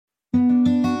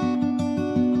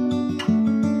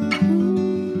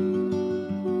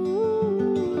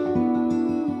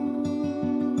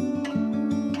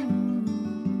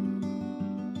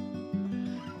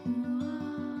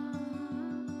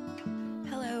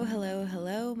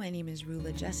Hello. My name is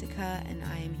Rula Jessica, and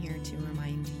I am here to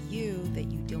remind you that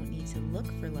you don't need to look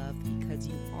for love because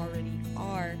you already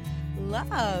are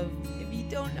love. If you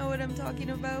don't know what I'm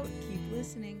talking about, keep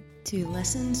listening to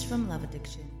Lessons from Love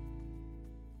Addiction.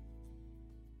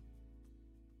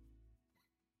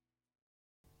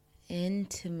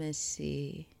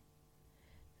 Intimacy.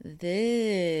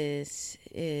 This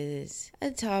is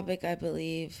a topic I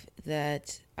believe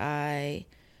that I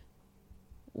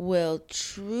will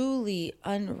truly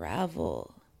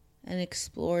unravel and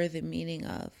explore the meaning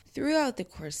of throughout the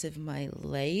course of my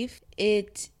life.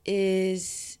 It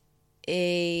is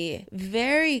a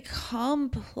very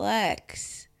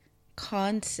complex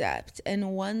concept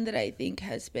and one that I think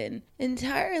has been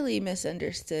entirely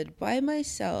misunderstood by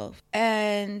myself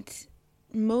and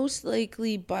most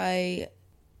likely by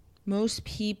most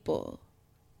people.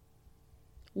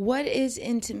 What is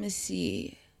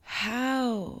intimacy?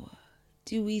 How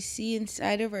do we see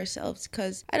inside of ourselves?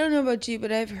 Because I don't know about you,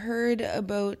 but I've heard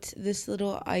about this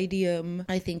little idiom.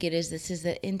 I think this is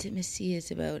that intimacy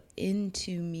is about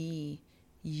into me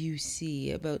you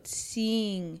see, about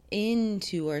seeing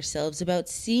into ourselves, about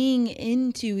seeing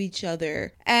into each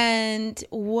other. And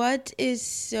what is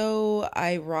so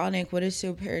ironic, what is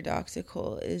so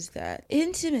paradoxical is that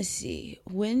intimacy,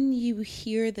 when you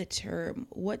hear the term,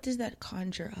 what does that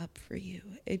conjure up for you?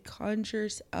 It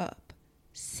conjures up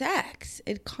sex.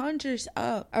 It conjures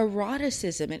up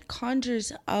eroticism. It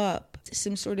conjures up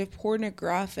some sort of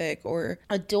pornographic or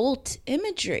adult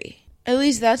imagery. At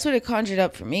least that's what it conjured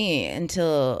up for me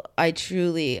until I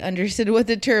truly understood what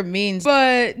the term means.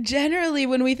 But generally,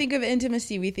 when we think of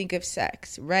intimacy, we think of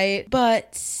sex, right?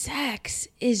 But sex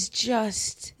is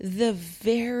just the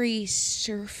very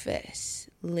surface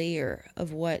layer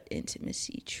of what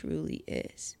intimacy truly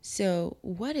is. So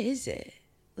what is it?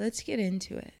 Let's get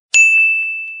into it.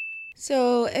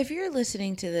 So if you're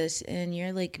listening to this and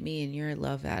you're like me and you're a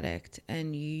love addict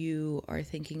and you are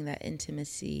thinking that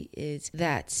intimacy is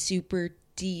that super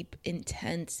deep,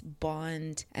 intense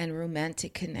bond and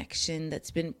romantic connection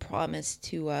that's been promised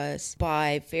to us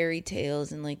by fairy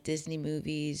tales and like Disney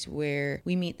movies where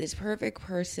we meet this perfect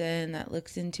person that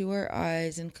looks into our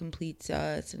eyes and completes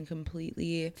us and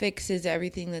completely fixes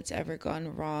everything that's ever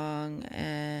gone wrong,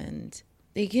 and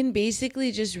they can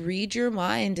basically just read your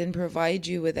mind and provide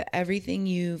you with everything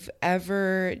you've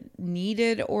ever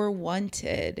needed or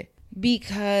wanted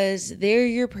because they're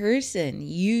your person.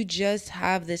 You just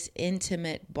have this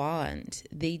intimate bond.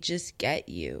 They just get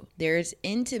you. There's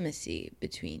intimacy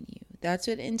between you. That's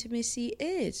what intimacy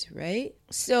is, right?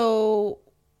 So,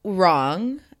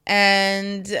 wrong.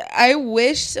 And I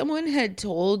wish someone had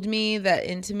told me that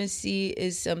intimacy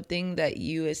is something that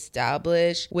you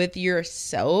establish with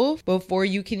yourself before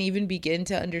you can even begin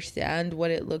to understand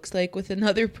what it looks like with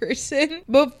another person.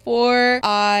 Before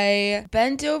I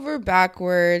bent over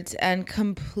backwards and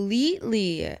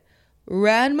completely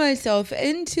ran myself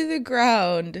into the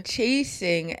ground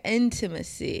chasing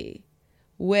intimacy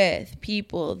with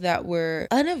people that were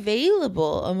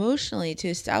unavailable emotionally to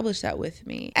establish that with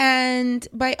me. And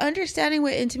by understanding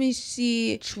what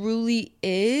intimacy truly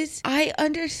is, I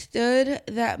understood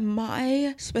that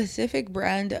my specific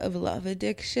brand of love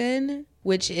addiction,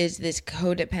 which is this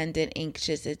codependent,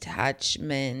 anxious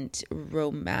attachment,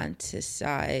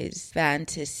 romanticized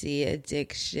fantasy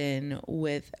addiction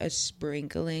with a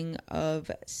sprinkling of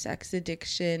sex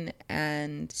addiction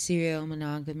and serial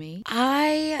monogamy.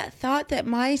 I thought that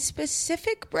my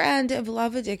specific brand of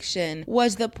love addiction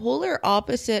was the polar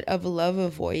opposite of love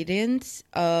avoidance,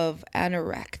 of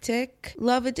anorectic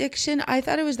love addiction. I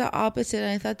thought it was the opposite,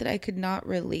 and I thought that I could not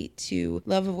relate to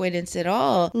love avoidance at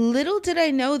all. Little did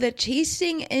I know that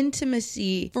chasing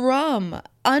intimacy from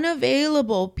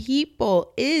unavailable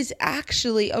people is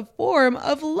actually a form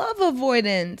of love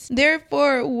avoidance.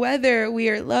 Therefore, whether we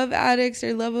are love addicts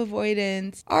or love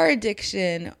avoidants, our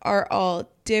addiction are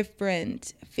all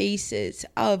different faces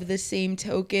of the same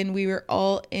token. We were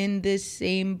all in this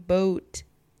same boat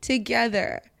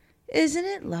together. Isn't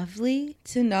it lovely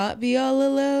to not be all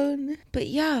alone? But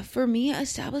yeah, for me,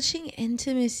 establishing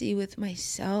intimacy with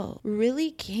myself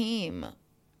really came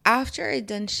after I'd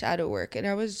done shadow work and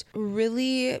I was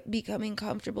really becoming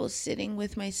comfortable sitting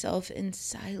with myself in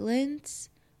silence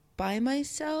by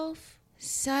myself,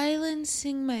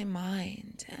 silencing my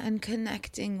mind and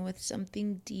connecting with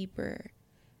something deeper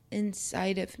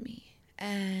inside of me.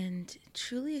 And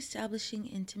truly establishing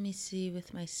intimacy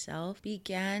with myself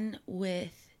began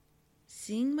with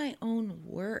seeing my own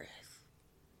worth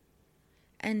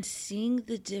and seeing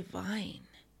the divine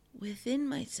within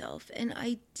myself. And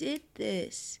I did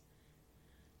this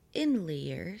in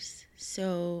layers.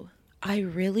 So I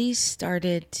really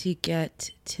started to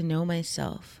get to know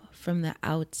myself from the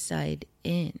outside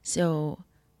in. So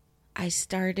I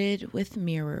started with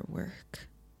mirror work.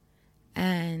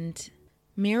 And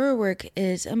mirror work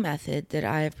is a method that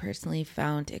I have personally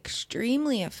found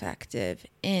extremely effective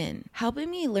in helping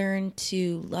me learn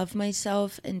to love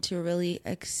myself and to really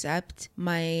accept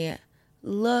my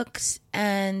looks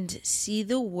and see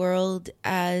the world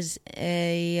as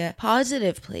a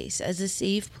positive place, as a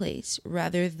safe place,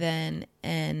 rather than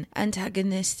an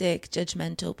antagonistic,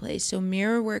 judgmental place. So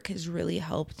mirror work has really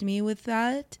helped me with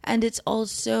that. And it's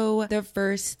also the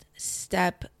first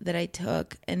step that I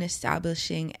took in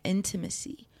establishing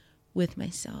intimacy with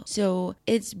myself. So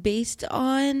it's based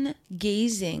on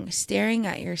gazing, staring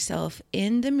at yourself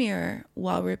in the mirror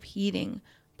while repeating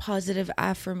positive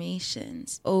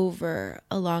affirmations over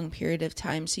a long period of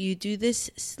time. So you do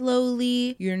this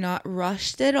slowly. You're not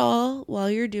rushed at all while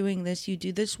you're doing this. You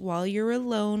do this while you're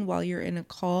alone, while you're in a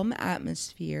calm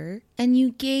atmosphere. And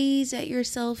you gaze at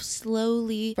yourself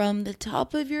slowly from the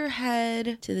top of your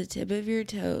head to the tip of your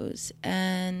toes.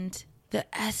 And the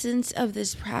essence of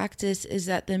this practice is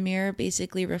that the mirror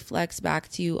basically reflects back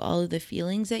to you all of the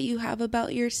feelings that you have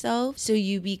about yourself. So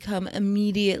you become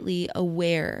immediately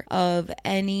aware of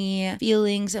any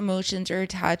feelings, emotions, or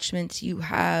attachments you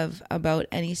have about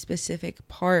any specific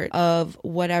part of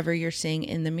whatever you're seeing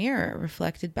in the mirror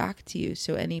reflected back to you.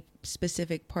 So any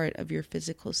specific part of your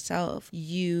physical self,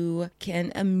 you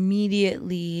can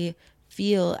immediately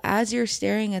feel as you're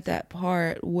staring at that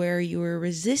part where you're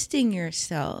resisting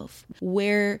yourself,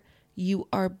 where you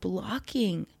are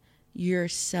blocking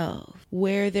yourself,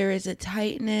 where there is a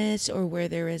tightness or where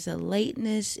there is a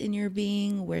lightness in your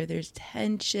being, where there's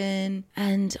tension.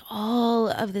 And all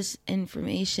of this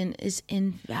information is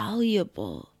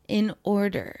invaluable in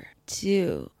order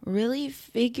to really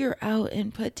figure out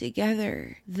and put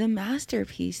together the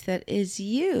masterpiece that is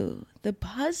you, the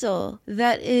puzzle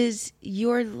that is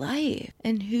your life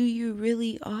and who you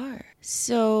really are.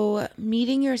 So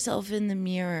meeting yourself in the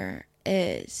mirror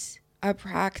is a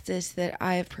practice that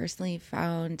I have personally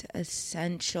found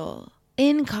essential.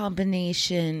 In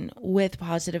combination with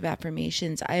positive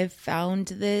affirmations, I have found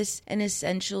this an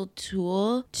essential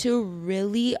tool to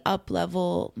really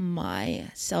up-level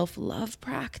my self-love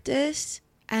practice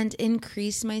and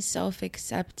increase my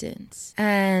self-acceptance.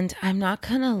 And I'm not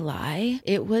gonna lie,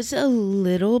 it was a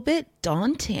little bit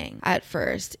daunting at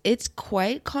first. It's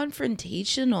quite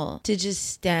confrontational to just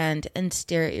stand and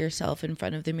stare at yourself in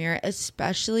front of the mirror,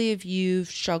 especially if you've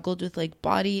struggled with like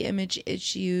body image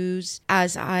issues,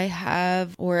 as I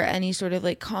have, or any sort of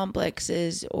like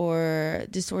complexes or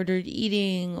disordered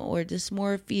eating or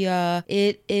dysmorphia.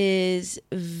 It is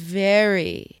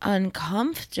very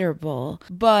uncomfortable,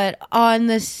 but on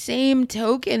the same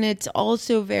token, it's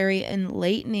also very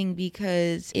enlightening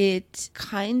because it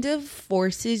kind of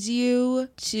forces you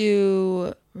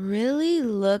to really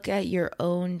look at your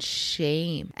own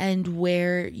shame and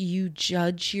where you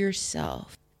judge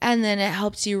yourself. And then it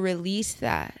helps you release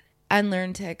that and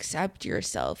learn to accept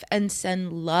yourself and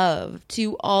send love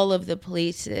to all of the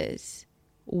places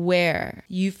where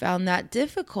you found that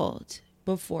difficult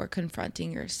before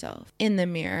confronting yourself in the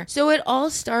mirror. So it all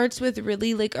starts with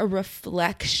really like a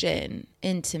reflection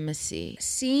intimacy,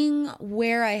 seeing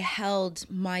where I held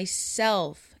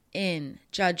myself in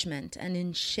judgment and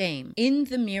in shame in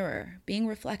the mirror, being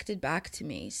reflected back to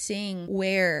me, seeing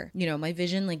where, my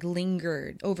vision like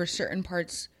lingered over certain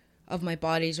parts of my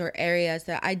bodies or areas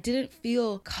that I didn't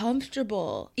feel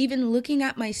comfortable even looking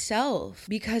at myself,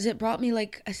 because it brought me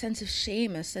like a sense of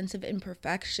shame, a sense of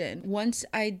imperfection. Once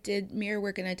I did mirror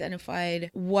work and identified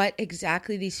what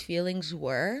exactly these feelings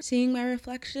were, seeing my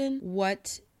reflection,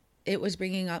 what it was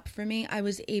bringing up for me, I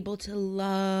was able to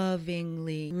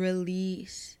lovingly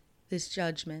release this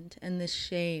judgment and this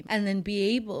shame, and then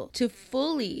be able to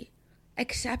fully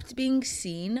accept being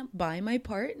seen by my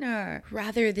partner,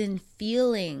 rather than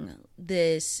feeling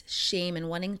this shame and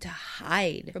wanting to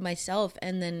hide from myself,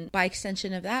 and then by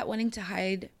extension of that, wanting to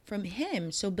hide from him.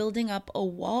 So building up a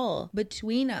wall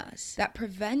between us that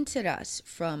prevented us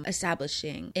from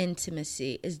establishing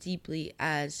intimacy as deeply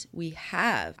as we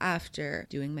have after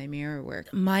doing my mirror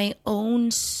work. My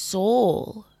own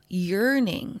soul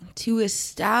yearning to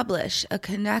establish a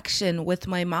connection with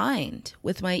my mind,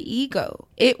 with my ego.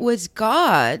 It was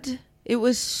God, it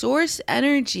was source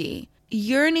energy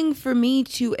yearning for me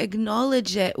to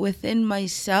acknowledge it within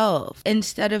myself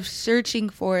instead of searching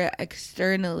for it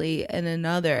externally in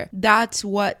another. That's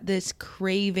what this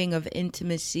craving of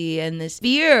intimacy and this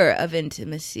fear of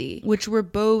intimacy, which were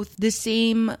both the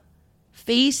same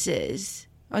faces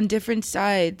on different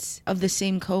sides of the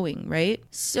same coin, right?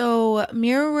 So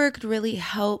mirror work really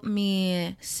helped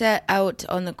me set out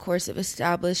on the course of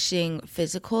establishing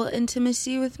physical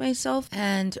intimacy with myself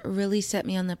and really set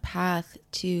me on the path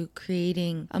to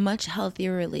creating a much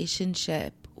healthier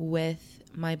relationship with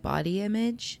my body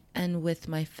image and with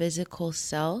my physical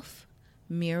self.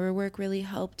 Mirror work really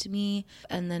helped me.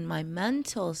 And then my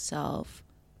mental self,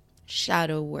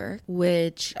 shadow work,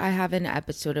 which I have an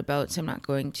episode about, so I'm not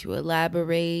going to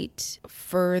elaborate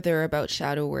further about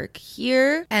shadow work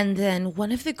here. And then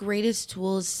one of the greatest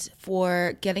tools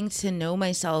for getting to know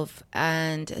myself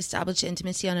and establish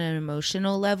intimacy on an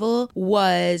emotional level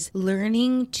was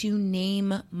learning to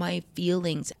name my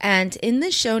feelings. And in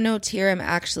the show notes here, I'm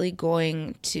actually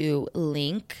going to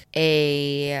link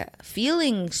a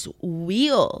feelings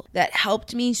wheel that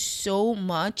helped me so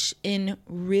much in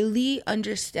really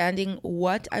understanding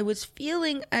what I was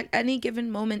feeling at any given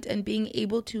moment and being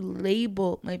able to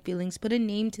label my feelings, put a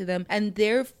name to them, and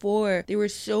therefore they were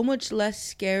so much less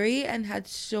scary and had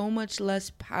so much less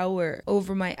power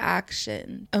over my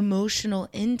action. Emotional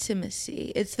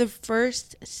intimacy. It's the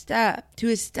first step to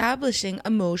establishing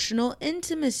emotional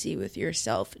intimacy with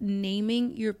yourself,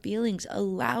 naming your feelings,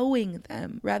 allowing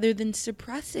them rather than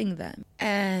suppressing them.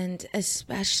 And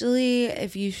especially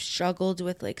if you've struggled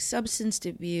with like substance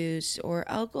abuse or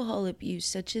alcohol abuse,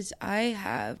 such as I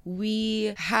have,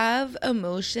 we have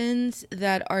emotions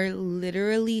that are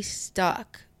literally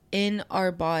stuck in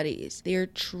our bodies. They're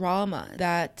trauma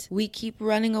that we keep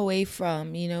running away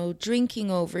from,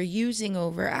 drinking over, using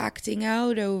over, acting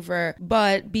out over.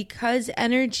 But because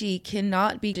energy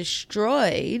cannot be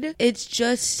destroyed, it's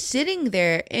just sitting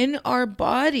there in our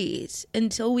bodies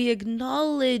until we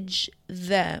acknowledge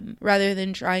them rather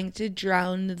than trying to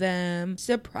drown them,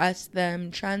 suppress them,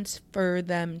 transfer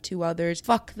them to others,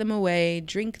 fuck them away,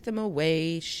 drink them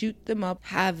away, shoot them up,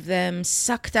 have them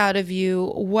sucked out of you,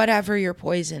 whatever your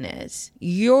poison is.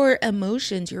 Your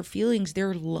emotions, your feelings,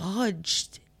 they're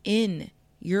lodged in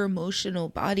your emotional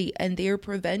body and they're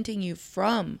preventing you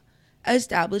from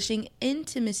establishing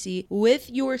intimacy with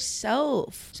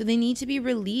yourself. So they need to be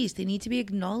released. They need to be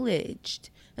acknowledged.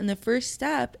 And the first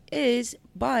step is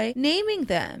by naming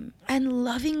them and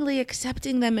lovingly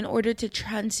accepting them in order to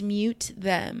transmute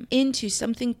them into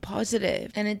something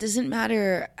positive. And it doesn't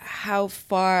matter how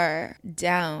far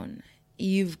down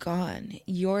you've gone,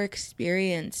 your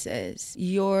experiences,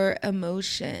 your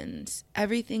emotions,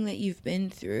 everything that you've been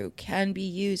through can be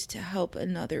used to help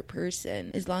another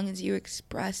person as long as you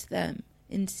express them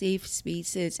in safe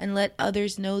spaces and let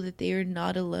others know that they are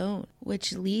not alone.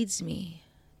 Which leads me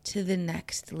to the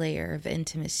next layer of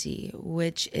intimacy,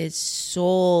 which is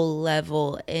soul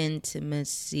level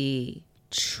intimacy.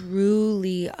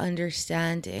 Truly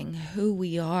understanding who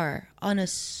we are on a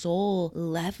soul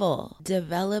level,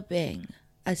 developing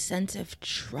a sense of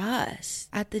trust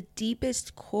at the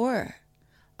deepest core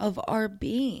of our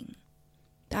being.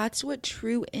 That's what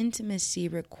true intimacy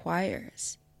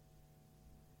requires.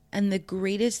 And the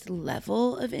greatest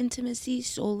level of intimacy,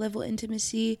 soul level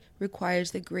intimacy,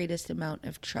 requires the greatest amount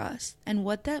of trust. And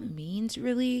what that means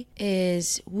really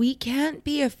is we can't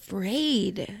be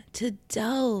afraid to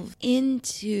delve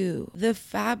into the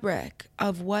fabric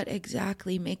of what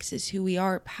exactly makes us who we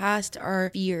are, past our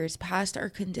fears, past our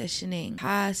conditioning,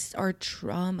 past our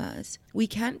traumas. We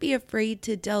can't be afraid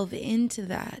to delve into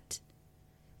that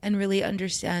and really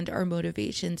understand our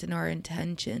motivations and our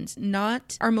intentions.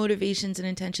 Not our motivations and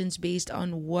intentions based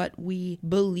on what we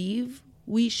believe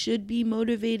we should be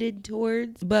motivated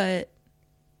towards, but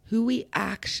who we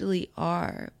actually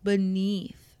are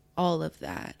beneath all of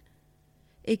that.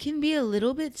 It can be a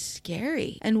little bit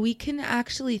scary, and we can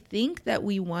actually think that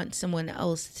we want someone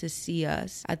else to see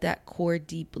us at that core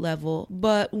deep level.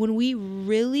 But when we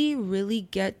really, really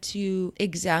get to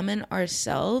examine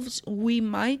ourselves, we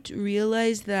might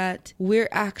realize that we're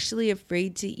actually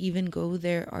afraid to even go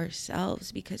there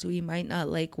ourselves because we might not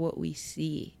like what we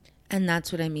see. And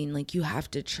that's what I mean. Like, you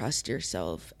have to trust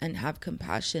yourself and have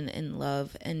compassion and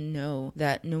love and know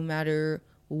that no matter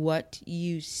what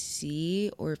you see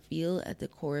or feel at the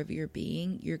core of your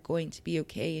being, you're going to be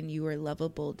okay and you are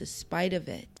lovable despite of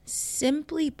it.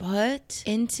 Simply put,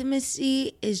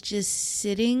 intimacy is just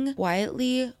sitting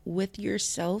quietly with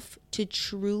yourself to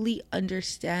truly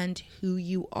understand who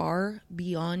you are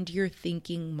beyond your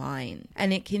thinking mind.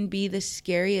 And it can be the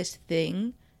scariest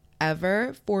thing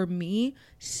ever for me.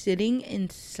 Sitting in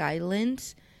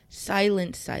silence,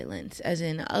 as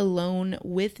in alone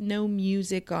with no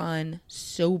music on,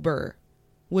 sober,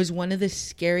 was one of the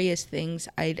scariest things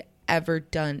I'd ever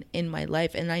done in my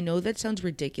life. And I know that sounds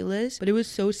ridiculous, but it was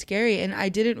so scary. And I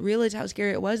didn't realize how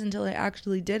scary it was until I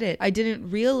actually did it. I didn't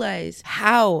realize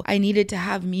how I needed to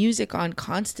have music on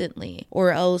constantly,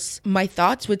 or else my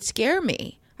thoughts would scare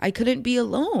me. I couldn't be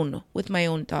alone with my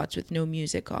own thoughts with no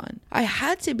music on. I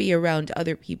had to be around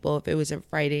other people if it was a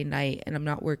Friday night and I'm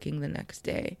not working the next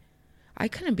day. I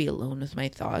couldn't be alone with my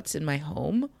thoughts in my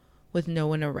home with no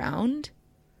one around.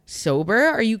 Sober?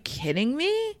 Are you kidding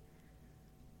me?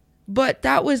 But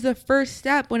that was the first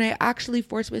step. When I actually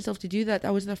forced myself to do that,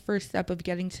 that was the first step of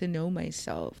getting to know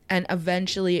myself and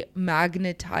eventually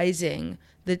magnetizing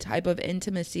the type of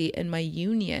intimacy in my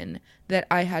union that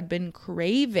I had been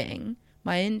craving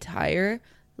my entire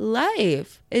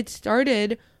life. It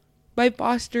started by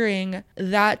fostering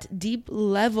that deep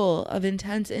level of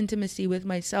intense intimacy with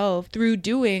myself through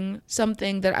doing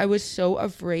something that I was so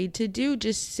afraid to do,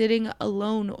 just sitting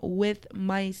alone with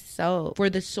myself for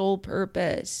the sole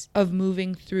purpose of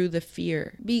moving through the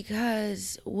fear.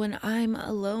 Because when I'm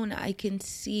alone, I can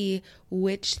see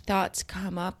which thoughts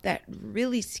come up that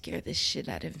really scare the shit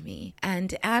out of me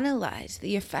and analyze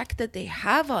the effect that they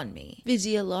have on me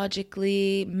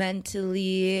physiologically,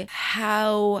 mentally,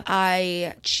 how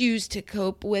I choose to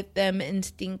cope with them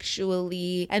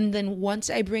instinctually. And then once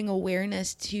I bring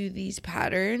awareness to these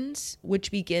patterns,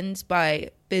 which begins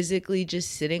by physically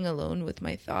just sitting alone with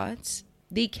my thoughts,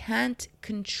 they can't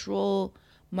control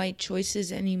my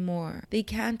choices anymore. They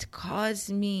can't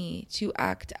cause me to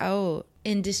act out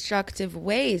in destructive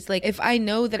ways. Like if I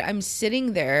know that I'm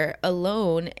sitting there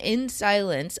alone in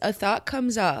silence, a thought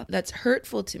comes up that's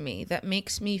hurtful to me, that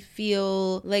makes me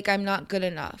feel like I'm not good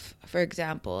enough, for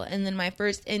example. And then my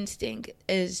first instinct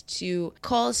is to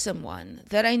call someone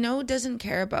that I know doesn't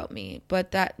care about me,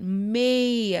 but that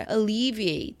may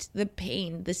alleviate the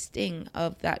pain, the sting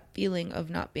of that feeling of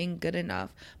not being good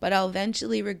enough, but I'll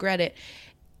eventually regret it.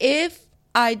 If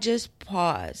I just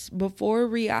pause before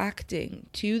reacting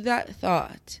to that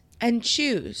thought and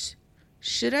choose,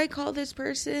 should I call this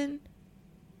person?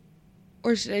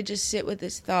 Or should I just sit with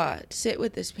this thought, sit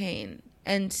with this pain,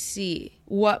 and see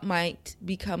what might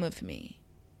become of me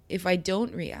if I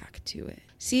don't react to it?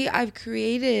 See, I've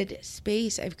created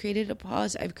space, I've created a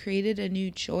pause, I've created a new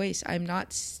choice. I'm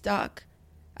not stuck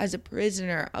as a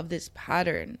prisoner of this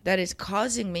pattern that is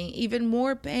causing me even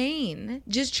more pain,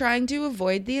 just trying to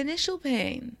avoid the initial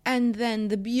pain. And then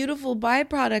the beautiful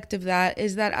byproduct of that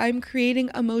is that I'm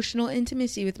creating emotional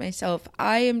intimacy with myself.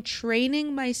 I am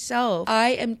training myself. I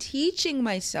am teaching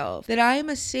myself that I am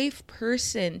a safe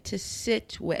person to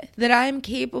sit with, that I am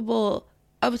capable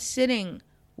of sitting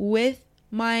with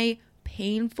my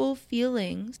painful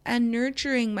feelings and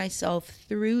nurturing myself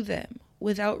through them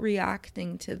without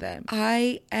reacting to them.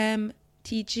 I am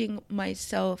teaching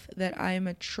myself that I am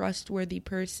a trustworthy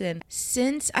person.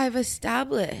 Since I've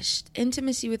established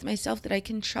intimacy with myself, that I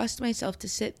can trust myself to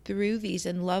sit through these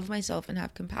and love myself and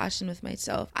have compassion with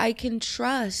myself, I can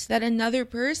trust that another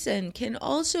person can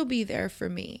also be there for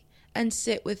me and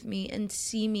sit with me and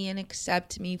see me and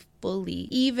accept me fully,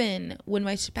 even when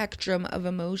my spectrum of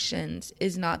emotions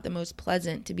is not the most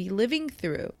pleasant to be living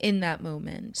through in that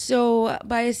moment. So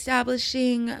by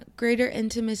establishing greater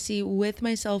intimacy with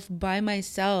myself by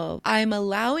myself, I'm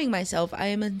allowing myself, I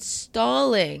am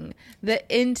installing the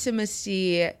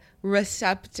intimacy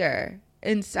receptor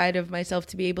inside of myself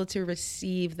to be able to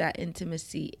receive that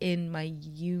intimacy in my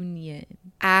union.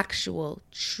 Actual,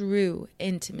 true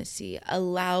intimacy,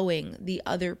 allowing the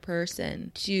other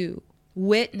person to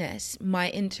witness my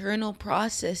internal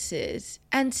processes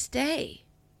and stay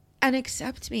and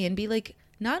accept me and be like,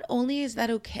 not only is that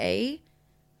okay,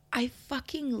 I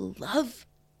fucking love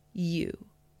you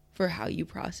for how you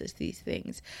process these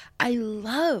things. I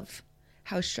love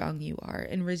how strong you are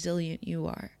and resilient you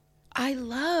are. I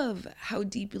love how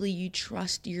deeply you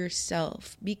trust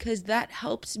yourself, because that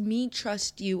helps me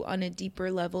trust you on a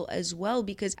deeper level as well,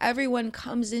 because everyone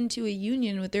comes into a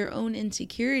union with their own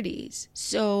insecurities.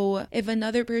 So if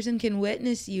another person can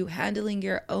witness you handling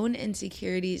your own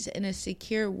insecurities in a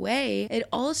secure way, it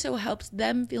also helps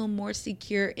them feel more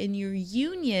secure in your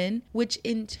union, which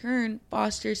in turn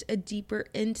fosters a deeper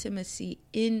intimacy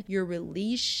in your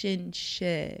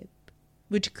relationship,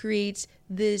 which creates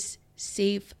this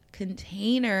safe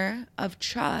container of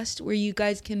trust where you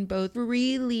guys can both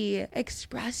freely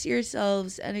express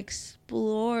yourselves and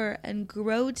explore and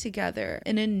grow together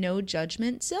in a no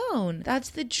judgment zone. That's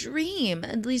the dream.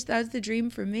 At least that's the dream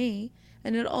for me.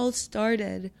 And it all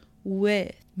started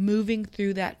with moving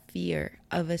through that fear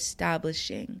of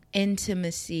establishing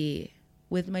intimacy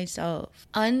with myself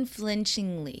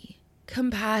unflinchingly,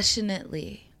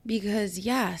 compassionately, Because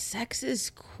yeah, sex is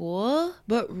cool,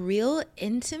 but real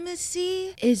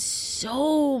intimacy is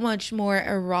so much more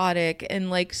erotic and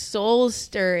like soul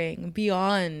stirring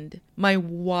beyond my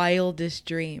wildest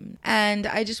dream. And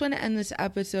I just want to end this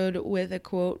episode with a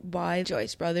quote by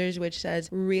Joyce Brothers, which says,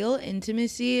 "Real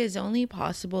intimacy is only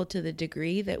possible to the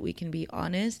degree that we can be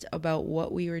honest about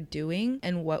what we are doing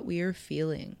and what we are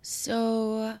feeling."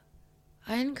 So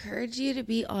I encourage you to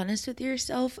be honest with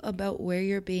yourself about where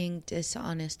you're being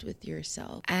dishonest with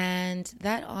yourself. And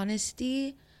that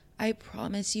honesty, I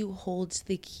promise you, holds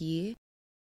the key.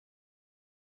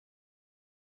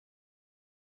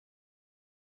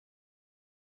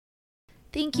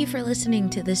 Thank you for listening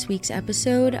to this week's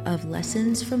episode of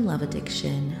Lessons from Love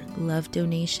Addiction. Love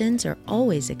donations are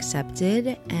always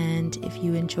accepted, and if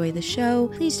you enjoy the show,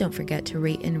 please don't forget to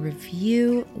rate and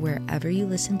review wherever you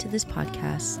listen to this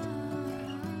podcast.